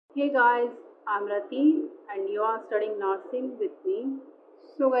Hey guys, I'm Ratee and you are studying nursing with me.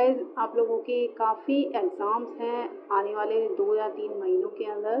 So guys, आप लोगों के काफ़ी exams हैं आने वाले 2 या 3 महीनों के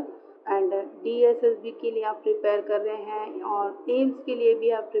अंदर एंड DSSSB के लिए आप प्रिपेयर कर रहे हैं और एम्स के लिए भी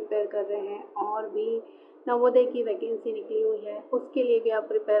आप प्रिपेयर कर रहे हैं और भी नवोदय की वैकेंसी निकली हुई है उसके लिए भी आप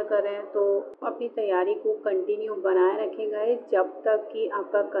प्रिपेयर कर रहे हैं। तो अपनी तैयारी को कंटिन्यू बनाए रखें गाइस जब तक कि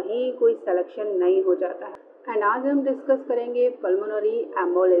आपका कहीं कोई सिलेक्शन नहीं हो जाता है। एंड आज हम डिस्कस करेंगे पल्मोनरी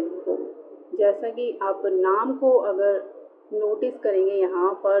एम्बोलिज्म को। जैसा कि आप नाम को अगर नोटिस करेंगे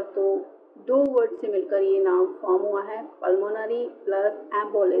यहाँ पर तो 2 वर्ड से मिलकर ये नाम फॉर्म हुआ है, पल्मोनरी प्लस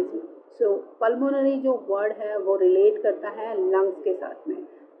एम्बोलिज्म। सो पल्मोनरी जो वर्ड है वो रिलेट करता है लंग्स के साथ में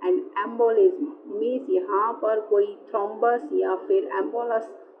एंड एम्बोलिज्म मीन्स यहाँ पर कोई थ्रोम्बस या फिर एम्बोलस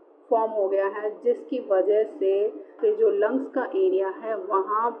फॉर्म हो गया है जिसकी वजह से फिर जो लंग्स का एरिया है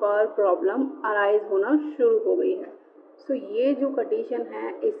वहाँ पर प्रॉब्लम अराइज होना शुरू हो गई है। सो ये जो कंडीशन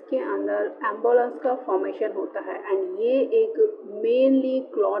है इसके अंदर एम्बोलस का फॉर्मेशन होता है एंड ये एक मेनली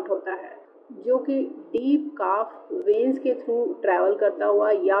क्लॉट होता है जो कि डीप काफ वेन्स के थ्रू ट्रैवल करता हुआ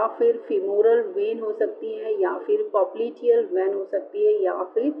या फिर फीमोरल वेन हो सकती है या फिर पॉप्लिटियल वेन हो सकती है या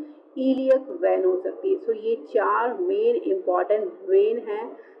फिर इलियक वेन हो सकती है। सो ये 4 मेन इम्पॉर्टेंट वेन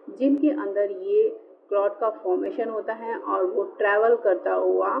हैं जिनके अंदर ये क्लॉट का फॉर्मेशन होता है और वो ट्रैवल करता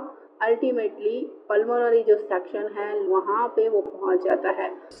हुआ अल्टीमेटली पल्मोनरी जो सेक्शन है वहाँ पे वो पहुँच जाता है।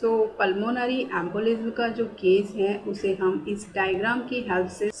 सो पल्मोनरी एम्बोलिज्म का जो केस है उसे हम इस डायग्राम की हेल्प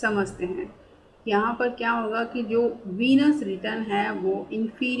से समझते हैं। यहाँ पर क्या होगा कि जो वीनस रिटर्न है वो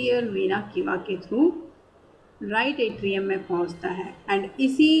इंफीरियर वीना किवा के थ्रू राइट एट्रियम में पहुँचता है एंड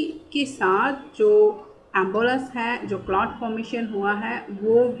इसी के साथ जो एम्बोलस है जो क्लॉट फॉर्मेशन हुआ है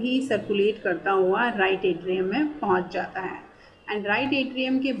वो भी सर्कुलेट करता हुआ राइट एट्रियम में पहुंच जाता है एंड राइट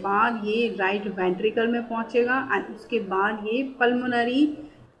एट्रियम के बाद ये राइट वेंट्रिकल में पहुंचेगा एंड उसके बाद ये पल्मोनरी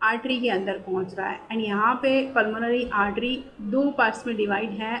आर्टरी के अंदर पहुंच रहा है एंड यहाँ पे पल्मोनरी आर्टरी 2 पार्ट्स में डिवाइड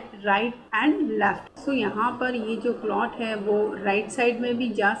है, राइट एंड लेफ्ट। सो यहाँ पर ये जो क्लॉट है वो राइट साइड में भी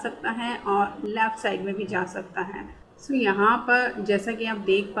जा सकता है और लेफ्ट साइड में भी जा सकता है। सो यहाँ पर जैसा कि आप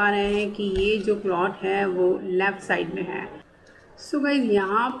देख पा रहे हैं कि ये जो क्लॉट है वो लेफ़्ट साइड में है। सो गाइस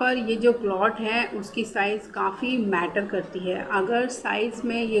यहाँ पर ये जो क्लॉट है उसकी साइज़ काफ़ी मैटर करती है। अगर साइज़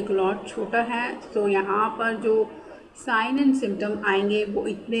में ये क्लॉट छोटा है तो यहाँ पर जो साइन एंड सिम्टम आएंगे वो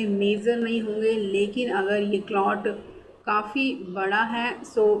इतने मेजर नहीं होंगे, लेकिन अगर ये क्लॉट काफ़ी बड़ा है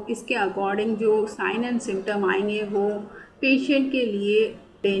सो इसके अकॉर्डिंग जो साइन एंड सिम्टम आएंगे वो पेशेंट के लिए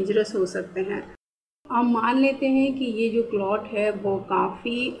डेंजरस हो सकते हैं। हम मान लेते हैं कि ये जो क्लॉट है वो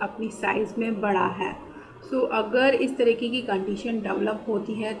काफ़ी अपनी साइज़ में बड़ा है। सो अगर इस तरीके की कंडीशन डेवलप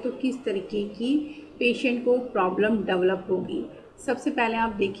होती है तो किस तरीके की पेशेंट को प्रॉब्लम डेवलप होगी। सबसे पहले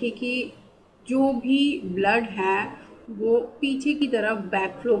आप देखिए कि जो भी ब्लड है वो पीछे की तरफ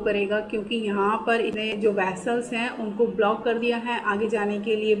बैक फ्लो करेगा क्योंकि यहाँ पर इन्हें जो वेसल्स हैं उनको ब्लॉक कर दिया है, आगे जाने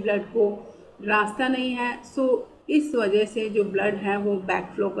के लिए ब्लड को रास्ता नहीं है। सो इस वजह से जो ब्लड है वो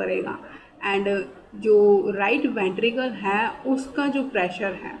बैक फ्लो करेगा एंड जो राइट वेंट्रिकल है उसका जो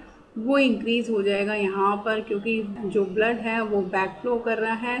प्रेशर है वो इंक्रीज़ हो जाएगा यहाँ पर क्योंकि जो ब्लड है वो बैक फ्लो कर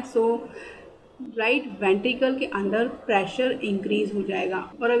रहा है। सो राइट वेंट्रिकल के अंदर प्रेशर इंक्रीज़ हो जाएगा।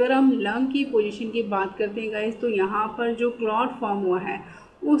 और अगर हम लंग की पोजीशन की बात करते हैं गाइस तो यहाँ पर जो क्लॉट फॉर्म हुआ है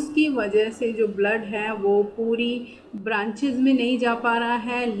उसकी वजह से जो ब्लड है वो पूरी ब्रांचेस में नहीं जा पा रहा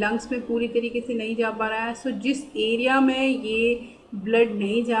है, लंग्स में पूरी तरीके से नहीं जा पा रहा है। सो जिस एरिया में ये ब्लड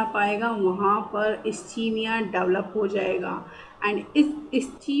नहीं जा पाएगा वहाँ पर इस्चीमिया डेवलप हो जाएगा एंड इस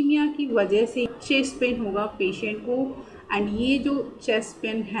इस्चीमिया की वजह से चेस्ट पेन होगा पेशेंट को एंड ये जो चेस्ट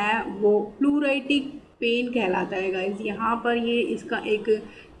पेन है वो प्लूराइटिक पेन कहलाता है गाइस। यहाँ पर ये इसका एक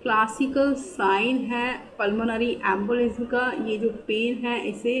क्लासिकल साइन है पल्मोनरी एम्बोलिज्म का। ये जो पेन है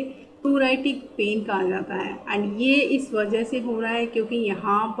इसे प्लूराइटिक पेन कहा जाता है एंड ये इस वजह से हो रहा है क्योंकि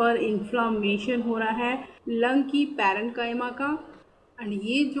यहाँ पर इन्फ्लामेशन हो रहा है लंग की पैरेन्काइमा का एंड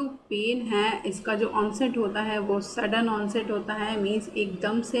ये जो पेन है इसका जो ऑनसेट होता है वो सडन ऑनसेट होता है, मीन्स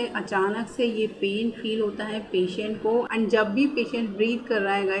एकदम से अचानक से ये पेन फील होता है पेशेंट को एंड जब भी पेशेंट ब्रीथ कर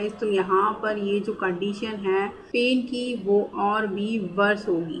रहा है गाइस तो यहाँ पर ये जो कंडीशन है पेन की वो और भी वर्स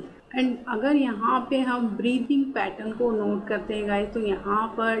होगी। एंड अगर यहाँ पे हम ब्रीथिंग पैटर्न को नोट करते हैं गाइस तो यहाँ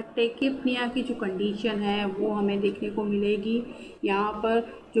पर टेकिपनिया की जो कंडीशन है वो हमें देखने को मिलेगी। यहाँ पर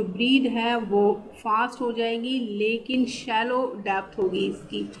जो ब्रीथ है वो फास्ट हो जाएगी लेकिन शैलो डेप्थ होगी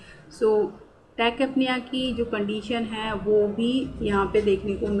इसकी। सो टेकिपनिया की जो कंडीशन है वो भी यहाँ पे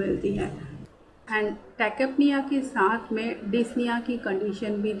देखने को मिलती है एंड टेकिपनिया के साथ में डिस्निया की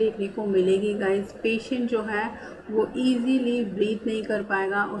कंडीशन भी देखने को मिलेगी गाइस। पेशेंट जो है वो इजीली ब्रीथ नहीं कर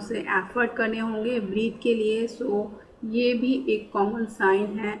पाएगा, उसे एफर्ट करने होंगे ब्रीथ के लिए। सो ये भी एक कॉमन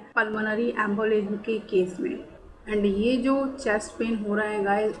साइन है पल्मोनरी एम्बोलिज्म के केस में। एंड ये जो चेस्ट पेन हो रहा है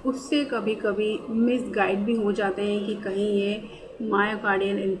गाइस, उससे कभी कभी मिसगाइड भी हो जाते हैं कि कहीं ये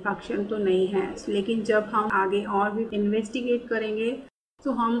मायोकार्डियल इन्फेक्शन तो नहीं है, लेकिन जब हम आगे और भी इन्वेस्टिगेट करेंगे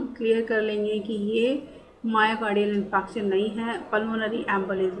तो हम क्लियर कर लेंगे कि ये मायोकार्डियल इन्फेक्शन नहीं है, पल्मोनरी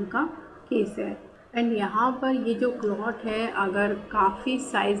एम्बोलिज्म का केस है। एंड यहाँ पर ये जो क्लॉट है अगर काफ़ी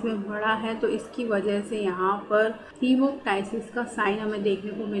साइज़ में बड़ा है तो इसकी वजह से यहाँ पर हीमोप्टाइसिस का साइन हमें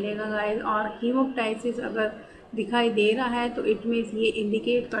देखने को मिलेगा गाइस। और हीमोप्टाइसिस अगर दिखाई दे रहा है तो इट मीन्स ये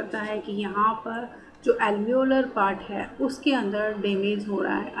इंडिकेट करता है कि यहाँ पर जो एल्वियोलर पार्ट है उसके अंदर डैमेज हो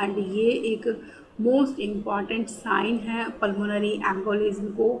रहा है। एंड ये एक मोस्ट इम्पॉर्टेंट साइन है पल्मोनरी एम्बोलिज्म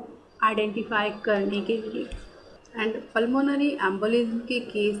को आइडेंटिफाई करने के लिए। एंड पल्मोनरी एम्बोलिज्म के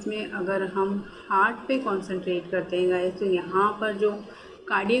केस में अगर हम हार्ट पे कंसंट्रेट करते हैं गाइस तो यहाँ पर जो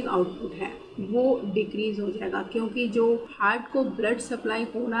कार्डियक आउटपुट है वो डिक्रीज हो जाएगा, क्योंकि जो हार्ट को ब्लड सप्लाई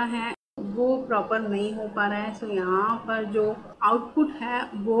होना है वो प्रॉपर नहीं हो पा रहा है। सो यहाँ पर जो आउटपुट है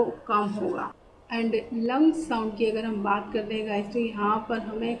वो कम होगा। एंड लंग साउंड की अगर हम बात करते हैं गाइस तो यहाँ पर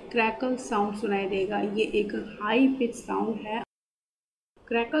हमें क्रैकल साउंड सुनाई देगा। ये एक हाई पिच साउंड है।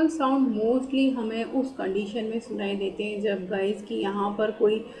 क्रैकल साउंड मोस्टली हमें उस कंडीशन में सुनाई देते हैं जब गाइस कि यहाँ पर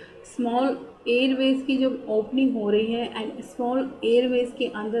कोई स्मॉल एयरवेज की जब ओपनिंग हो रही है एंड स्मॉल एयरवेज के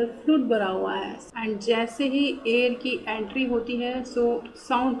अंदर फ्लूइड भरा हुआ है एंड जैसे ही एयर की एंट्री होती है सो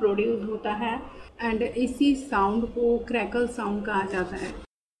साउंड प्रोड्यूस होता है एंड इसी साउंड को क्रैकल साउंड कहा जाता है।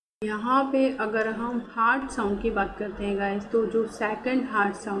 यहाँ पे अगर हम हार्ट साउंड की बात करते हैं गाइस तो जो सेकंड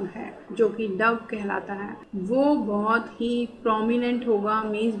हार्ट साउंड है जो कि डव कहलाता है वो बहुत ही प्रोमिनेंट होगा,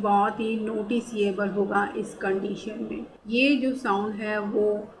 मीन्स बहुत ही नोटिसिएबल होगा इस कंडीशन में। ये जो साउंड है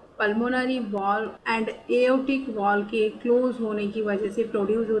वो pulmonary wall and aortic wall के क्लोज होने की वजह से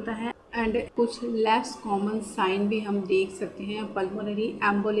प्रोड्यूस होता है। एंड कुछ लेस कॉमन साइन भी हम देख सकते हैं पल्मोनरी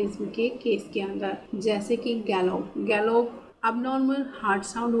एम्बोलिज्म के केस के अंदर, जैसे कि गैलोप अबनॉर्मल हार्ट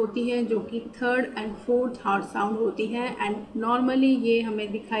साउंड होती है जो कि third and fourth heart sound होती है एंड नॉर्मली ये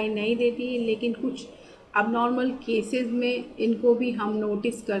हमें दिखाई नहीं देती, लेकिन कुछ अबनॉर्मल केसेस में इनको भी हम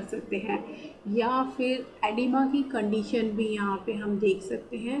नोटिस कर सकते हैं। या फिर एडिमा की कंडीशन भी यहाँ पे हम देख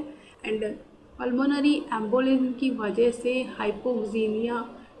सकते हैं। एंड पल्मोनरी एम्बोलिज्म की वजह से हाइपोक्सीमिया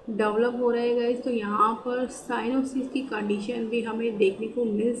डेवलप हो रहेगा इस, तो यहाँ पर साइनोसिस की कंडीशन भी हमें देखने को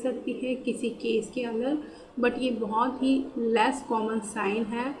मिल सकती है किसी केस के अंदर, बट ये बहुत ही लेस कॉमन साइन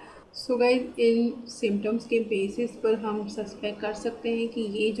है। सो गाइस इन सिम्टम्स के बेसिस पर हम सस्पेक्ट कर सकते हैं कि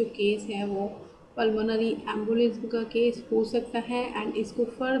ये जो केस है वो पल्मोनरी एम्बोलिज्म का केस हो सकता है एंड इसको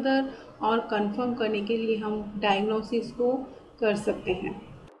फर्दर और कंफर्म करने के लिए हम डायग्नोसिस को कर सकते हैं।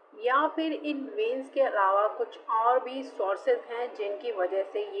 या फिर इन वेन्स के अलावा कुछ और भी सोर्सेज हैं जिनकी वजह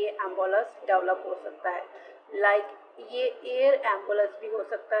से ये एम्बोलस डेवलप हो सकता है, लाइक ये एयर एम्बोलस भी हो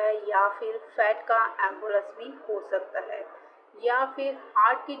सकता है या फिर फैट का एम्बोलस भी हो सकता है, या फिर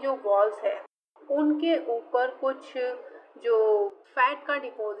हार्ट की जो वॉल्स है उनके ऊपर कुछ जो फैट का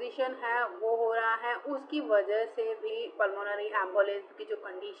डिपोजिशन है वो हो रहा है, उसकी वजह से भी पल्मोनरी एम्बोलिज्म की जो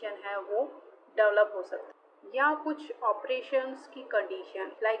कंडीशन है वो डेवलप हो सकता है। या कुछ ऑपरेशंस की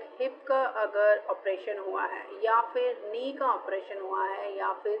कंडीशन लाइक हिप का अगर ऑपरेशन हुआ है या फिर नी का ऑपरेशन हुआ है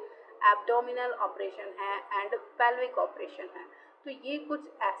या फिर एब्डोमिनल ऑपरेशन है एंड पेल्विक ऑपरेशन है, तो ये कुछ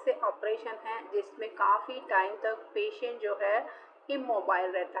ऐसे ऑपरेशन हैं जिसमें काफ़ी टाइम तक पेशेंट जो है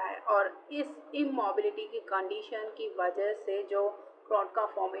इमोबाइल रहता है और इस इमोबिलिटी की कंडीशन की वजह से जो क्लॉट का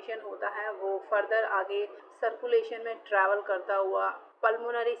फॉर्मेशन होता है वो फर्दर आगे सर्कुलेशन में ट्रैवल करता हुआ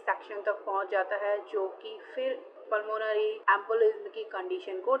पल्मोनरी सेक्शन तक पहुंच जाता है, जो कि फिर पल्मोनरी एम्बोलिज्म की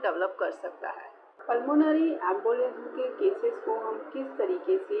कंडीशन को डेवलप कर सकता है। पल्मोनरी एम्बोलिज्म के केसेस को हम किस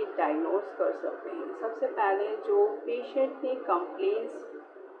तरीके से डायग्नोज कर सकते हैं? सबसे पहले जो पेशेंट ने कंप्लेंट्स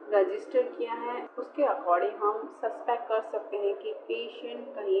रजिस्टर किया है उसके अकॉर्डिंग हम सस्पेक्ट कर सकते हैं कि पेशेंट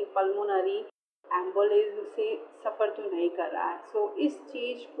कहीं पल्मोनरी एम्बोलिज्म से सफ़र तो नहीं कर रहा है। सो इस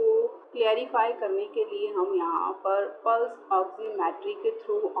चीज़ को क्लैरिफाई करने के लिए हम यहाँ पर पल्स ऑक्सीमेट्री के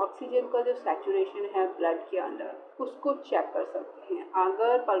थ्रू ऑक्सीजन का जो सैचुरेशन है ब्लड के अंदर उसको चेक कर सकते हैं।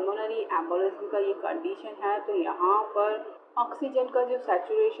 अगर पल्मोनरी एम्बोलिज्म का ये कंडीशन है तो यहाँ पर ऑक्सीजन का जो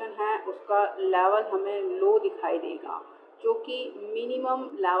सैचुरेशन है उसका लेवल हमें लो दिखाई देगा, जो कि मिनिमम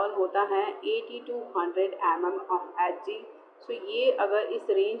लेवल होता है 80 to 100 mm ऑफ Hg। सो ये अगर इस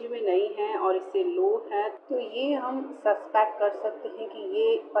रेंज में नहीं है और इससे लो है तो ये हम सस्पेक्ट कर सकते हैं कि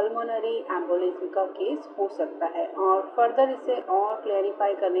ये पल्मोनरी एम्बोलिज्म का केस हो सकता है। और फर्दर इसे और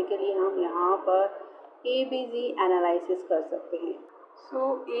क्लैरिफाई करने के लिए हम यहाँ पर ABG एनालिसिस कर सकते हैं। सो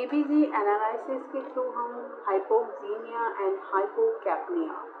ABG एनालिसिस के थ्रू हम हाइपोक्सीमिया एंड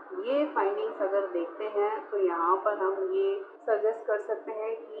हाइपोकैप्निया ये फाइंडिंग्स अगर देखते हैं तो यहाँ पर हम ये सजेस्ट कर सकते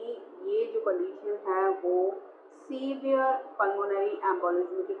हैं कि ये जो कंडीशन है वो सीवियर पल्मोनरी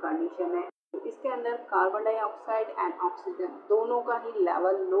एम्बोलिज्म की कंडीशन है। इसके अंदर कार्बन डाइऑक्साइड एंड ऑक्सीजन दोनों का ही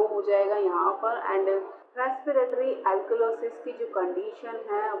लेवल लो हो जाएगा यहाँ पर, एंड रेस्पिरेटरी एल्कलोसिस की जो कंडीशन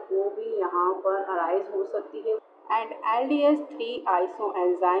है वो भी यहाँ पर अराइज हो सकती है। एंड LDS3 आइसो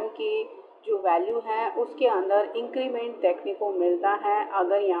एंजाइम के जो वैल्यू है उसके अंदर इंक्रीमेंट देखने को मिलता है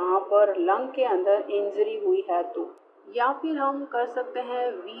अगर यहाँ पर लंग के अंदर इंजरी हुई है तो। या फिर हम कर सकते हैं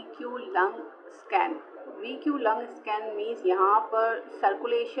VQ lung scan. VQ lung scan means यहाँ पर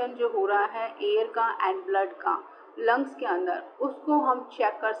सर्कुलेशन जो हो रहा है एयर का एंड ब्लड का लंग्स के अंदर, उसको हम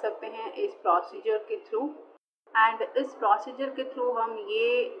चेक कर सकते हैं इस प्रोसीजर के थ्रू। एंड इस प्रोसीजर के थ्रू हम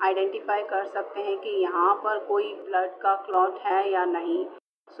ये आइडेंटिफाई कर सकते हैं कि यहाँ पर कोई ब्लड का क्लॉट है या नहीं।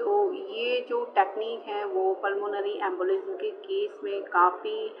 ये जो टेक्निक है वो पल्मोनरी एम्बोलिज्म के केस में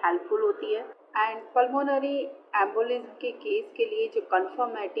काफ़ी हेल्पफुल होती है। एंड पल्मोनरी एम्बोलिज्म के केस के लिए जो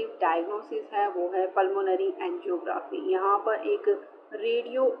कंफर्मेटिव डायग्नोसिस है वो है पल्मोनरी एंजियोग्राफी। यहाँ पर एक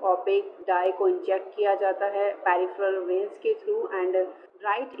रेडियो ओपेक डाई को इंजेक्ट किया जाता है पेरिफेरल वेन्स के through, and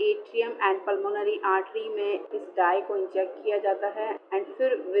right atrium and pulmonary artery में इस डाई को इंजेक्ट किया जाता है, एंड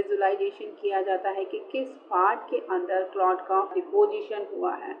फिर विजुलाइजेशन किया जाता है कि किस पार्ट के अंदर क्लॉट का डिपोजिशन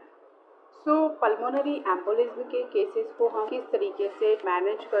हुआ है। पल्मोनरी एम्बोलिज्म के केसेस को हम किस तरीके से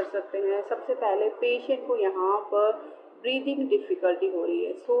मैनेज कर सकते हैं। सबसे पहले पेशेंट को यहाँ पर ब्रीदिंग डिफ़िकल्टी हो रही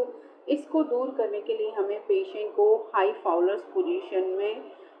है, इसको दूर करने के लिए हमें पेशेंट को हाई फाउलर्स पोजीशन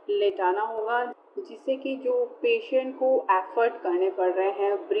में लेटाना होगा, जिससे कि जो पेशेंट को एफर्ट करने पड़ रहे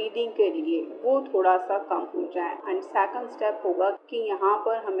हैं ब्रीदिंग के लिए वो थोड़ा सा कम हो जाए। एंड सेकंड स्टेप होगा कि यहाँ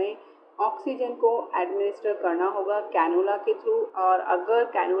पर हमें ऑक्सीजन को एडमिनिस्टर करना होगा कैनुला के थ्रू, और अगर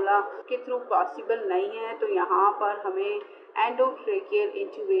कैनुला के थ्रू पॉसिबल नहीं है तो यहाँ पर हमें एंडोट्रेकियल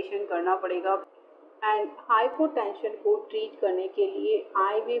इंट्यूबेशन करना पड़ेगा। एंड हाइपोटेंशन को ट्रीट करने के लिए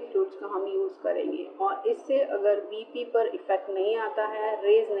IV फ्लूइड्स का हम यूज़ करेंगे, और इससे अगर BP पर इफ़ेक्ट नहीं आता है,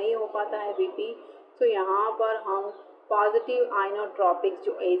 रेज नहीं हो पाता है BP, तो यहाँ पर हम पॉजिटिव आइनोट्रोपिक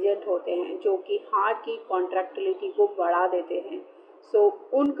जो एजेंट होते हैं जो कि हार्ट की कॉन्ट्रैक्टिलिटी को बढ़ा देते हैं,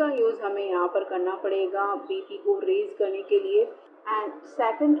 उनका यूज़ हमें यहाँ पर करना पड़ेगा BP को रेज करने के लिए। एंड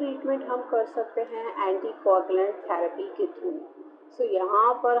सेकंड ट्रीटमेंट हम कर सकते हैं एंटीकोगुलेंट थेरेपी के थ्रू।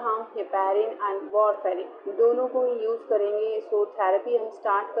 यहाँ पर हम हेपेरिन एंड वारफेरिन दोनों को ही यूज़ करेंगे। थेरेपी हम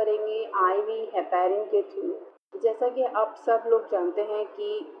स्टार्ट करेंगे IV हेपेरिन के थ्रू। जैसा कि आप सब लोग जानते हैं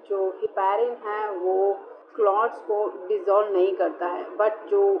कि जो हेपेरिन है वो क्लॉट्स को डिज़ोल्व नहीं करता है, बट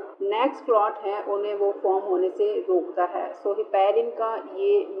जो नेक्स्ट क्लॉट है उन्हें वो फॉर्म होने से रोकता है। हेपेरिन का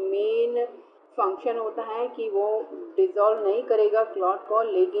ये मेन फंक्शन होता है कि वो डिज़ोल्व नहीं करेगा क्लॉट को,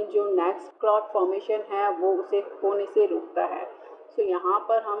 लेकिन जो नेक्स्ट क्लॉट फॉर्मेशन है वो उसे होने से रोकता है। यहाँ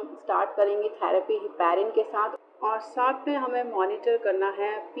पर हम स्टार्ट करेंगे थेरेपी हेपेरिन के साथ, और साथ में हमें मॉनिटर करना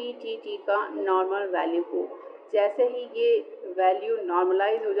है PTT का नॉर्मल वैल्यू को। जैसे ही ये वैल्यू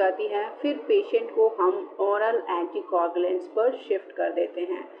नॉर्मलाइज हो जाती है फिर पेशेंट को हम ओरल एंटीकोगुलेंट्स पर शिफ्ट कर देते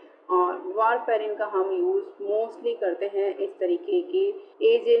हैं, और वारफेरिन का हम यूज़ मोस्टली करते हैं इस तरीके के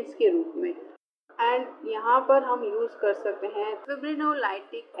एजेंट्स के रूप में। एंड यहाँ पर हम यूज़ कर सकते हैं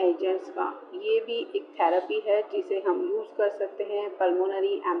फिब्रिनोलाइटिक एजेंट्स का, ये भी एक थेरेपी है जिसे हम यूज़ कर सकते हैं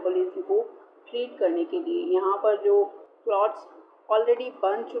पल्मोनरी एम्बोलिज्म को ट्रीट करने के लिए। यहाँ पर जो क्लॉट्स ऑलरेडी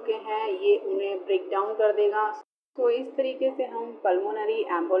बन चुके हैं ये उन्हें ब्रेक डाउन कर देगा। इस तरीके से हम पल्मोनरी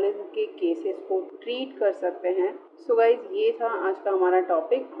एम्बोलिज्म के केसेस को ट्रीट कर सकते हैं। गाइज ये था आज का हमारा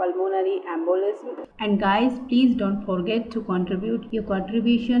topic pulmonary embolism. And guys please don't forget to contribute, your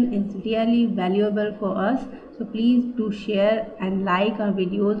contribution is really valuable for us, so please do share and like our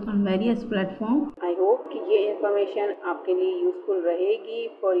videos on various platform. I hope कि ये information आपके लिए useful रहेगी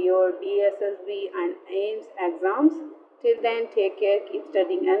for your DSSSB and AIIMS exams. Till then, take care, keep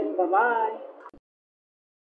studying, and bye-bye.